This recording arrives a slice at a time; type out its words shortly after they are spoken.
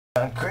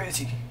gone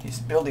crazy. He's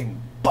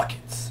building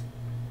buckets.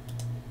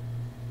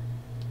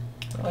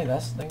 Really,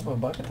 that's the thing for a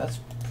bucket? That's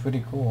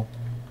pretty cool.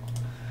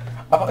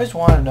 I've always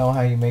wanted to know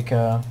how you make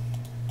a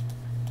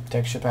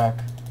texture pack.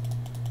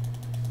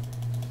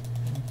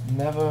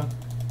 Never.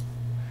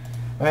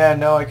 I mean, I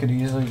know I could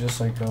easily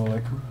just like go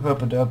like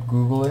hoop it up,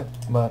 Google it,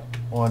 but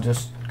or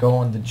just go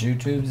on the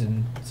YouTubes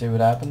and see what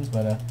happens.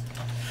 But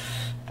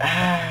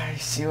you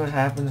see what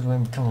happens when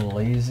we become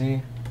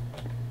lazy.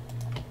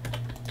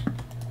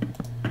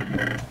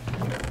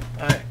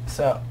 Alright,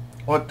 so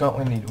what don't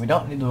we need? We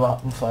don't need the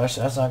rotten flesh.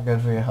 That's not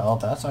good for your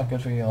health. That's not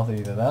good for your health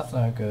either. That's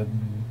not good.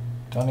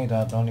 Don't need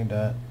that. Don't need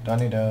that. Don't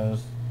need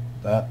those.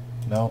 That.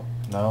 No.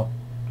 No.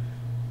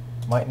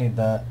 Might need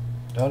that.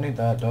 Don't need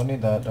that. Don't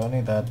need that. Don't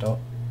need that. Don't.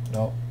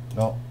 No.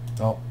 No.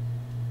 No.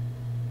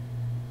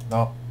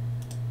 No.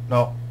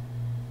 No.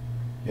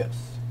 Yes.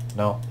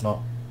 No.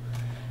 No.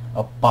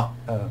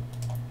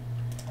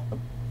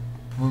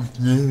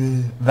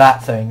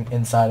 That thing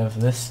inside of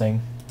this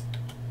thing.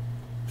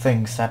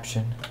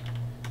 Thingception.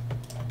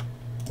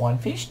 One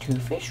fish, two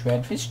fish,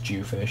 red fish,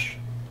 Jewfish.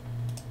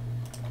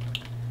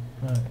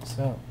 Alright,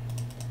 so.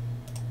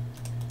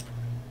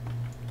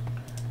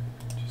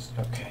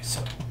 Okay,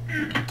 so.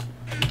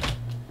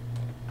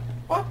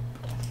 What?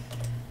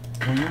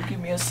 Will you give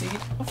me a seat?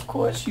 Of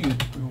course you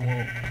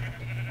won't.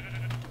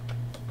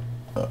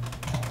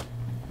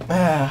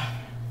 I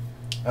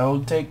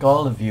will take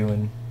all of you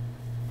and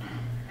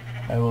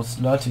I will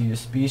slaughter your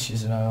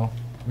species and I'll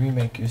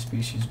remake your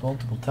species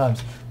multiple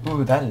times.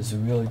 Ooh, that is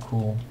really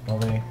cool.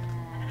 Really.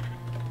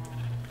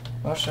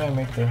 How should I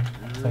make the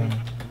thing?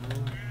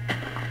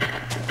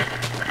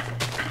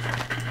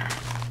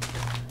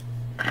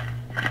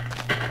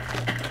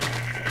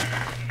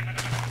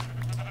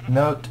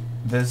 Note,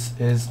 this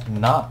is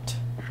not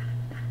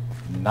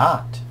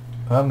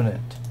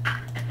permanent.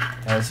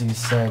 As he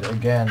said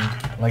again,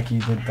 like he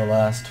did the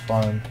last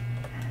farm.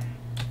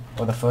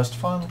 Or the first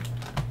farm?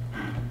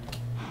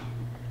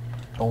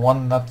 The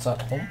one that's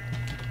at home?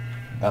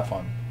 That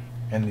farm.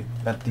 And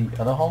at the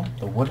other home?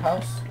 The wood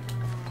house?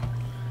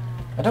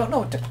 I don't know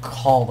what to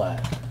call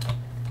that.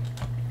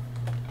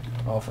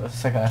 Oh, for a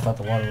second I thought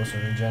the water was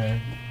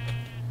regenerating.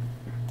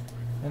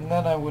 And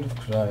then I would have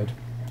cried.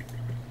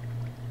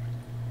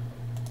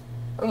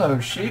 Hello,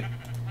 sheep.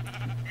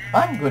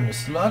 I'm going to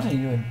slaughter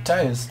your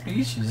entire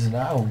species and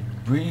I will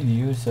breed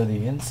you so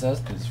the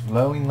incest is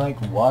flowing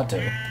like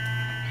water.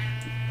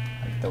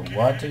 Like the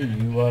water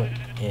you are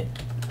in.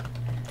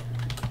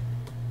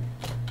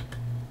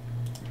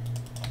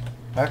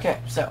 Okay,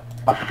 so.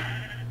 No,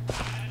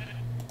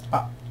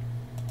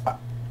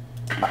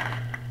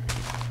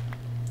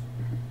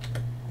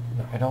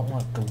 I don't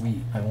want the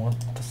wheat. I want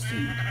the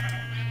seed.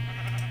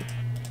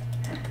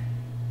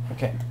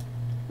 Okay.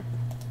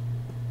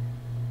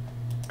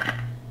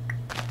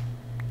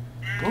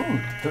 Ooh,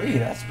 3,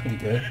 that's pretty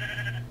good.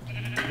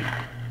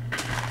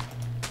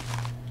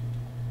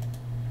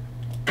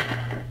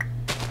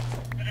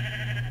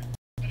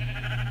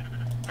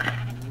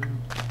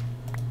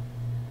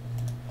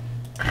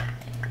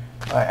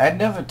 I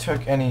never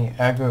took any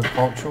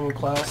agricultural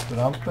class, but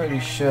I'm pretty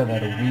sure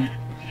that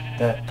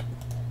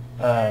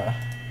a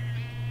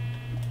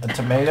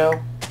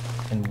tomato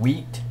and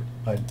wheat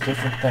are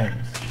different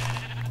things.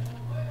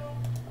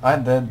 I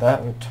did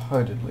that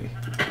retardedly.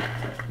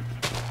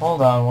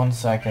 Hold on one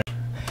second.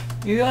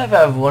 You ever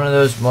have one of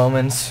those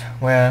moments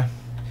where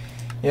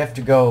you have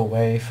to go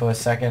away for a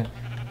second?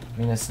 I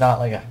mean, it's not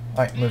like a...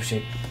 Alright, move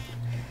sheep.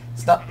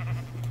 It's not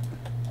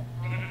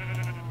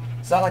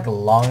like a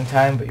long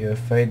time, but you're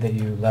afraid that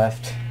you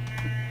left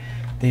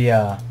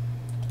the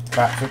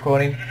track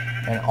recording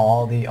and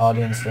all the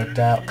audience looked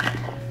at.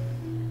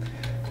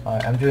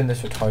 Alright, I'm doing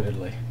this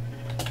retardedly.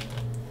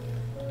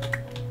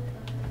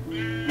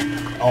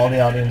 All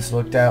the audience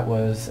looked at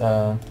was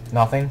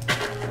nothing.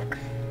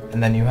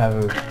 And then you have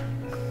a...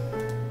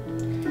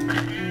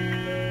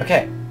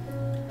 Okay.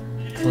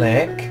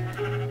 Click.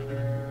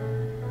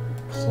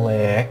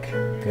 Click.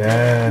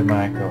 Good,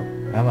 Michael.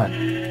 Come on.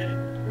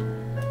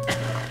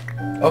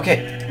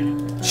 Okay.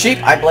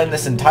 Sheep, I blame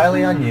this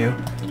entirely on you.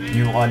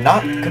 You are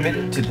not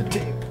committed to the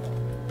team.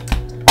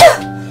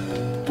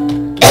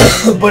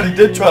 But he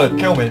did try to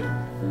kill me.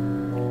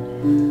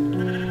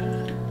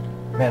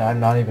 Man, I'm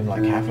not even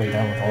like halfway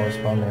done with all this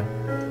fun, man.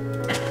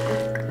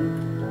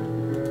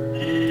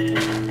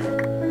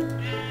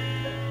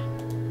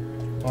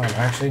 Oh, I'm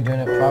actually doing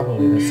it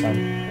properly this time.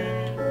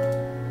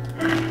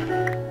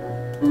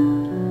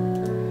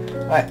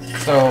 Alright,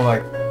 so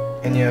like,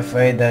 and you're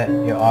afraid that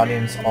your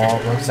audience all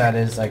looks at it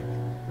as like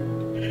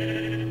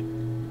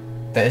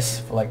this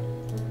for like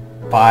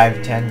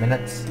 5-10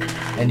 minutes,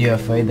 and you're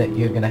afraid that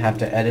you're gonna have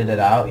to edit it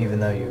out even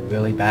though you're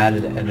really bad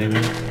at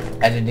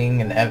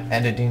editing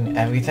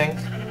everything,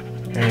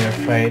 and you're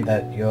afraid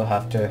that you'll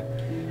have to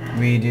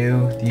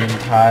redo the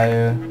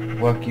entire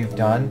work you've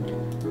done.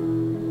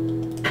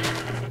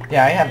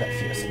 Yeah, I have that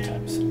fear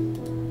sometimes.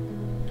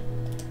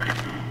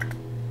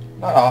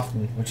 Not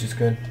often, which is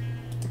good.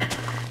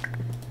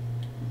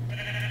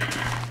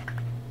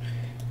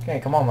 Okay,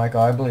 come on,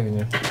 Michael, I believe in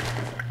you.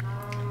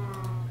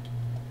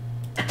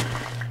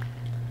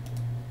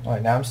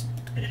 Alright, now I'm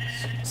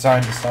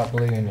starting to stop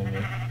believing in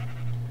you.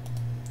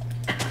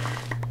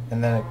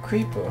 And then a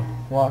creeper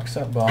walks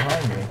up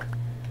behind me.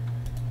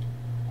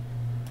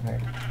 Right,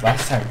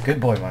 last time,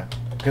 good boy, man.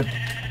 Good.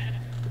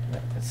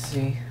 Right, let's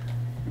see.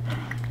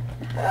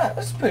 Ah,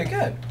 that's pretty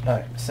good.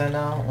 Alright, so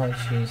now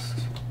let's just...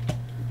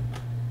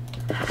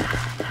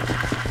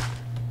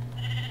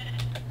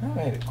 Oh,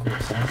 wait, a cool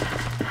sound.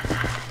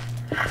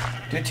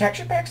 Do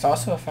texture packs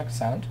also affect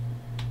sound?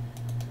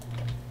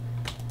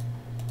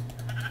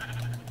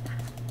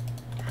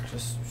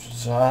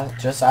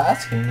 Just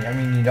asking. I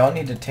mean, you don't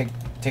need to take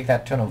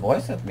that tone of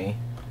voice with me.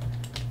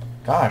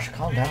 Gosh,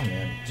 calm down,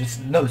 man.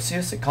 Just, no,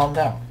 seriously, calm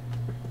down.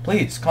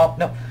 Please,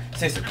 no,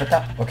 seriously, put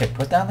down the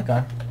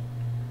gun.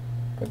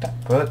 Put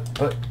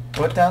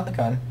down the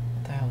gun.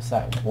 What the hell is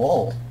that?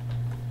 Wool.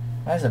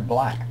 Why is it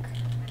black?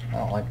 I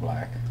don't like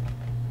black.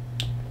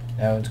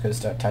 Now it's gonna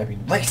start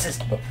typing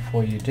racist, but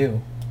before you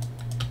do,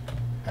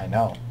 I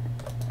know.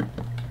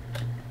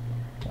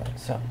 Right,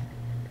 so,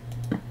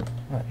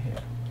 right here.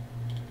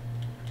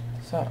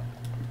 So,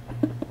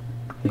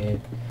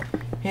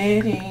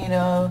 hitting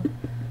a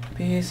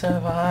piece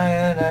of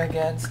iron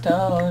against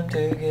stone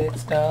to get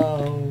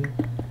stoned.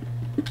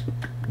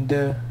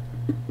 Duh.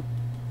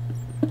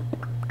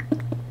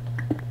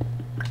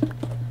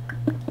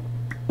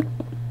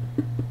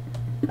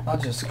 I'll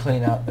just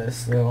clean out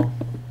this little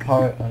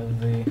part of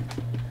the,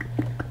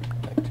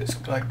 like,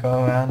 just like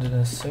go around in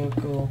a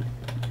circle.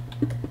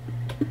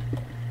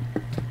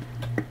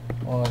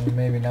 Or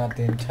maybe not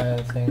the entire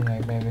thing,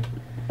 like maybe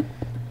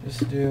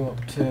just do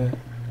up to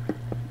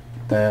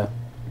there.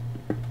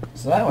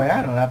 So that way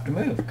I don't have to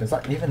move, because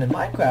even in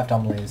Minecraft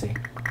I'm lazy.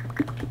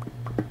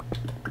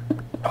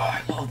 Oh,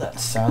 I love that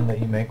sound that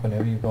you make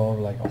whenever you go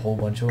over like a whole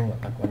bunch of them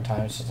at like one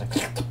time. It's just like...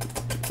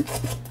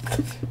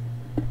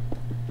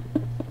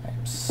 I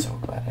am so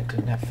glad I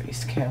didn't have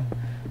face cam.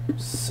 I'm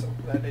so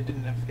glad I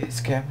didn't have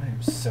face cam. I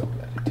am so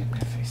glad I didn't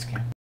have face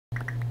cam.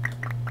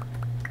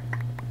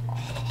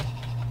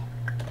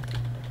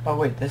 Oh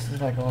wait, this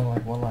is like only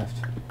like one left.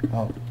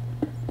 Oh.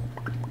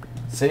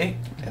 See?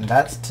 And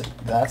that's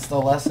the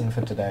lesson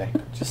for today.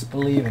 Just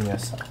believe in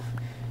yourself.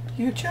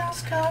 You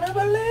just gotta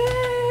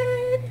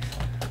believe.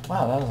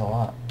 Wow, that was a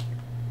lot.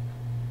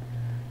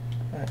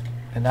 Right.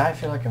 And now I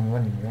feel like I'm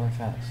running really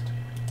fast.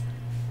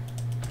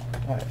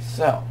 Alright,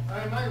 so.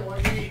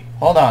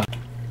 Hold on.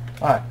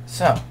 Alright,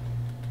 so.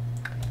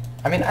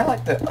 I mean, I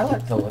like the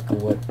look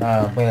of wood.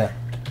 I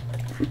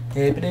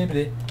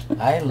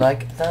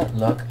like the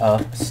look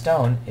of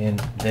stone in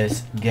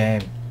this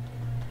game.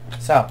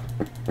 So.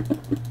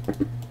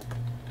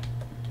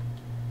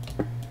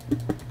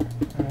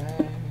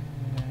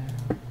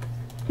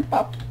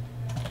 Pop.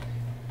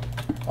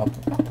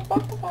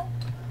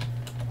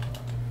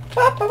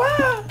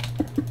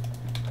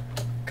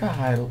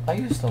 God, I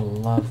used to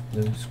love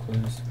Blue's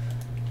Clues.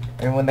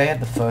 I mean, when they had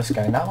the first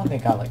guy, not when they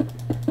got like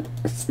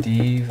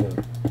Steve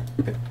or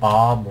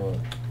Bob or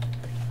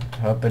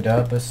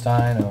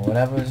Herpaderpestein or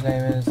whatever his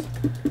name is.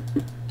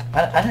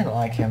 I didn't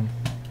like him.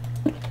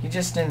 He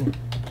just didn't...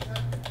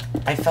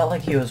 I felt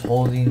like he was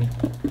holding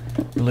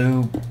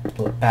Blue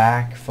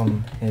back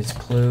from his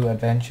Clue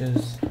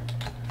adventures.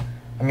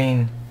 I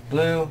mean,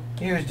 Blue,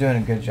 he was doing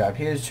a good job.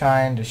 He was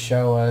trying to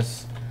show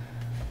us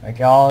like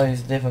all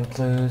these different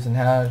clues and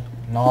how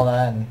and all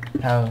that, and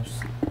how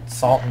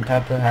Salt and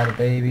Pepper had a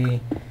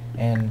baby,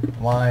 and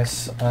why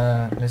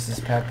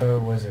Mrs. Pepper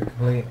was a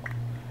complete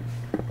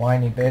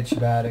whiny bitch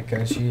about it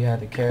because she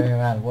had to carry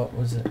around what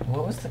was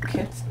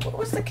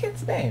the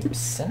kid's name?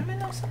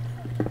 Cinnamon or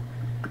something?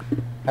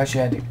 How she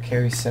had to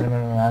carry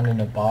Cinnamon around in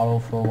a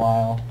bottle for a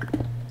while,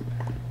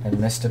 and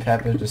Mr.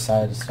 Pepper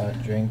decided to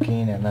start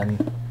drinking, and then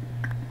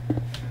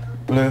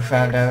Blue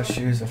found out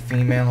she was a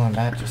female, and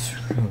that just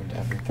ruined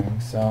everything.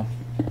 So,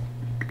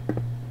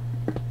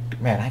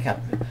 man,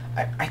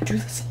 I do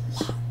this a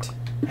lot.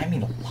 I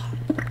mean a lot.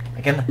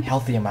 Like in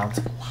healthy amounts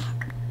of a lot.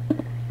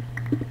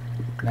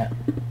 Now,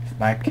 if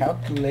my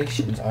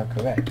calculations are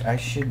correct, I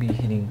should be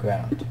hitting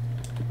ground.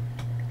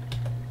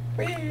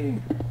 Whee!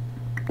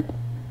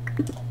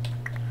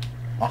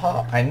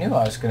 Aha! I knew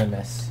I was gonna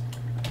miss,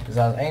 because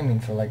I was aiming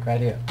for like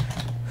right here.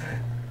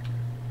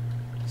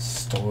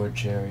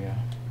 Storage area.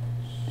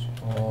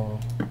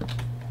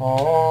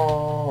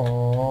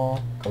 Oh,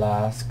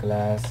 glass.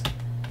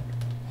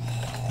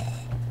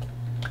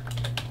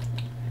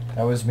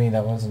 That was me,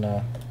 that wasn't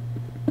a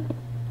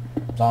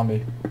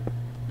zombie.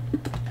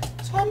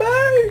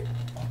 Zombie!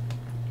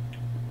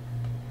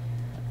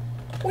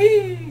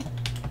 Wee!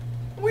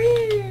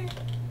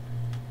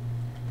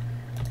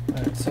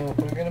 Alright, so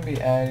we're gonna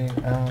be adding,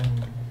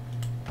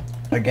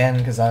 again,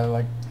 because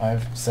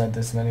I've said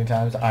this many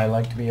times, I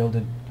like to be able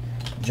to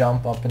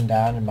jump up and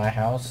down in my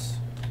house.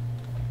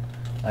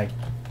 Like,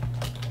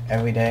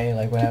 every day,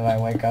 like whenever I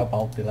wake up,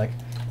 I'll be like,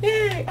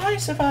 yay, I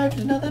survived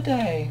another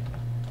day.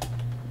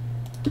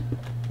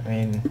 I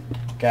mean,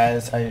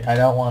 guys, I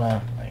don't want to,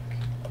 like,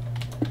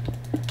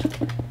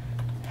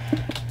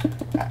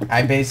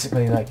 I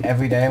basically, like,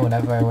 every day,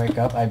 whenever I wake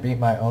up, I beat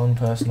my own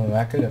personal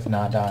record of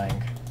not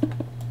dying.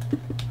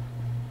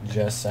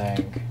 just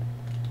saying,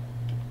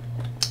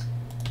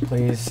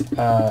 please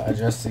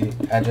address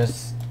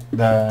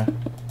the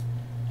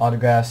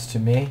autographs to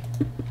me,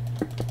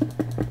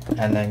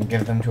 and then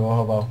give them to a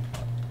hobo.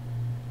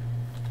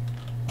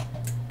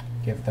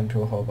 Give them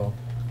to a hobo.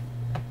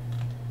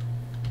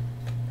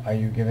 Are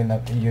you giving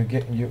them?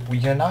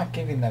 You're not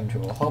giving them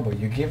to a hobo.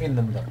 You're giving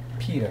them to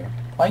Peter.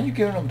 Why are you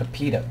giving them to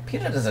Peter?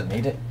 Peter doesn't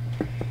need it.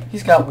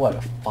 He's got what,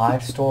 a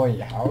 5-story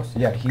house?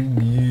 Yeah, he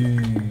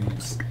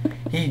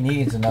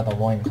needs another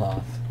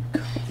loincloth.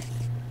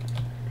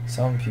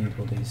 Some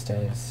people these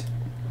days.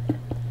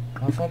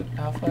 How far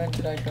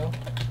did I go?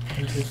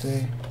 1, 2,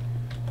 3.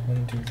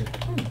 1, 2, 3.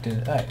 Ooh, did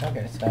it? Alright,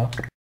 okay, so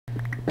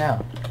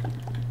now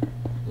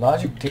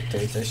logic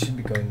dictates I should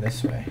be going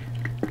this way.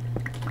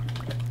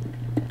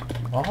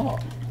 Oh,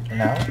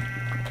 now?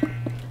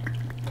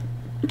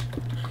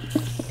 I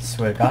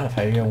swear to God, if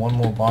I hear one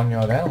more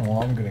barnyard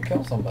animal, I'm gonna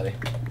kill somebody.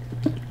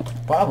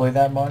 Probably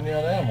that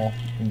barnyard animal.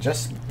 And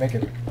just make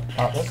it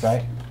not look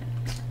right.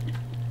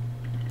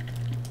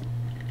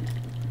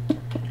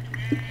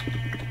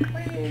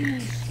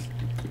 Whee!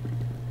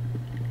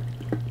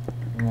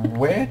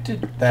 Where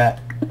did that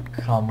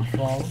come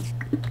from?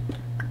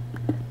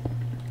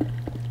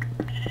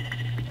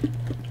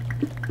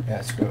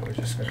 Yeah, screw it, we're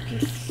just gonna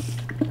keep...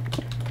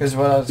 Because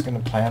what I was gonna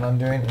plan on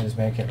doing is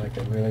make it like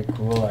a really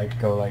cool, like,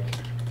 go like...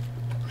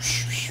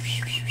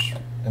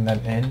 and then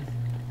in.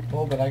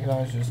 Well, but I can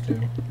always just do...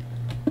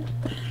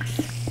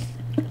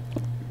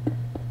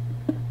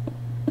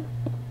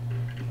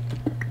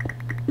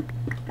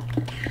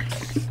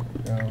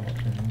 go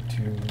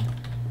into...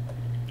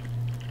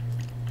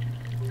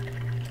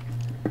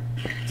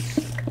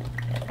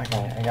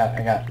 I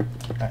got it.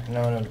 I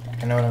know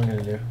what I'm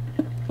gonna do.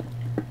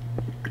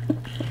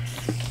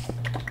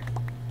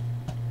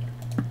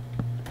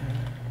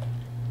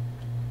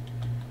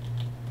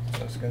 So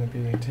it's gonna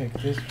be take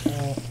this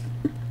out,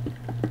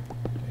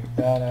 take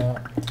that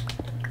out,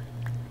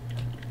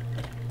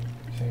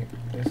 take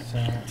this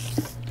out,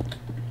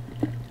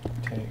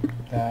 take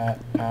that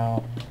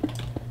out.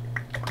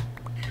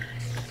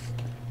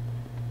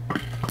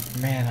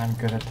 Man, I'm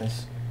good at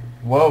this.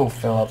 Whoa,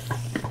 Philip.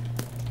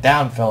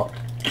 Down, Philip.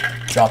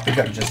 Drop the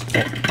gun, just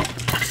hit.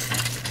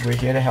 We're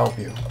here to help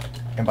you.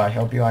 And by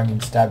help you, I mean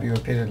stab you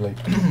repeatedly.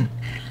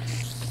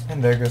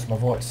 And there goes my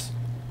voice.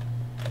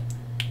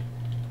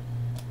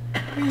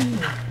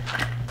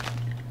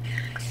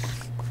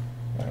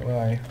 Where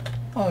are you?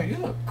 Oh, you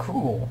look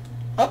cool.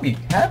 I'll be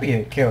happy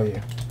to kill you.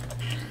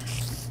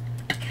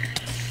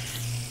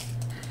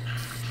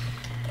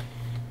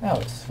 That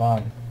was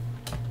fun.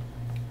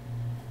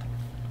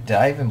 Did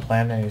I even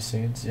plant any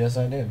seeds? Yes,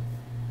 I did.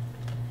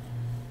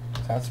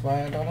 That's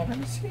why I don't have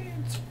any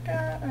seeds.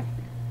 Yeah.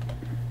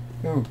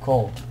 Ooh,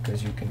 coal.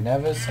 Because you can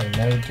never say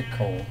no to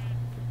coal.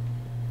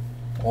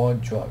 Or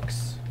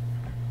drugs.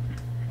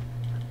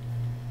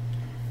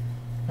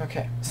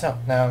 Okay, so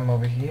now I'm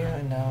over here,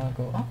 and now I'll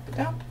go up,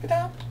 down,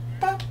 down,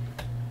 bop,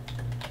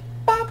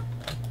 bop.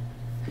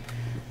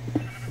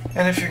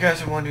 And if you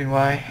guys are wondering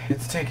why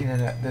it's taking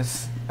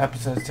this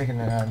episode's taking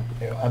an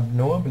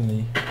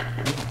abnormally,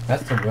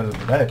 that's the word of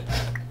the day.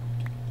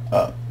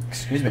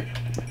 Excuse me.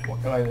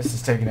 Why this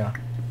is taking a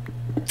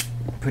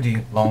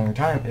pretty long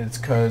time, it's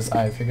because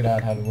I figured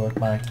out how to work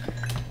my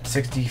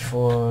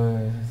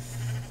 64...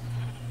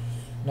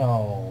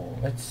 No,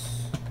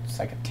 it's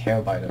like a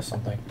terabyte or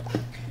something.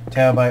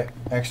 Terabyte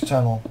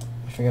external.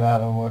 I figured out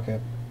how to work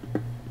it.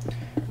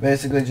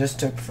 Basically just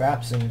took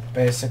Fraps and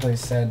basically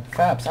said,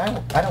 Fraps, I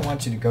don't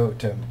want you to go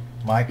to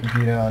my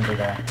computer under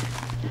the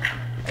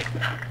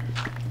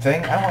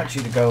thing. I want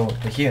you to go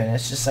to here. And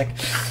it's just like,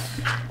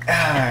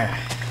 I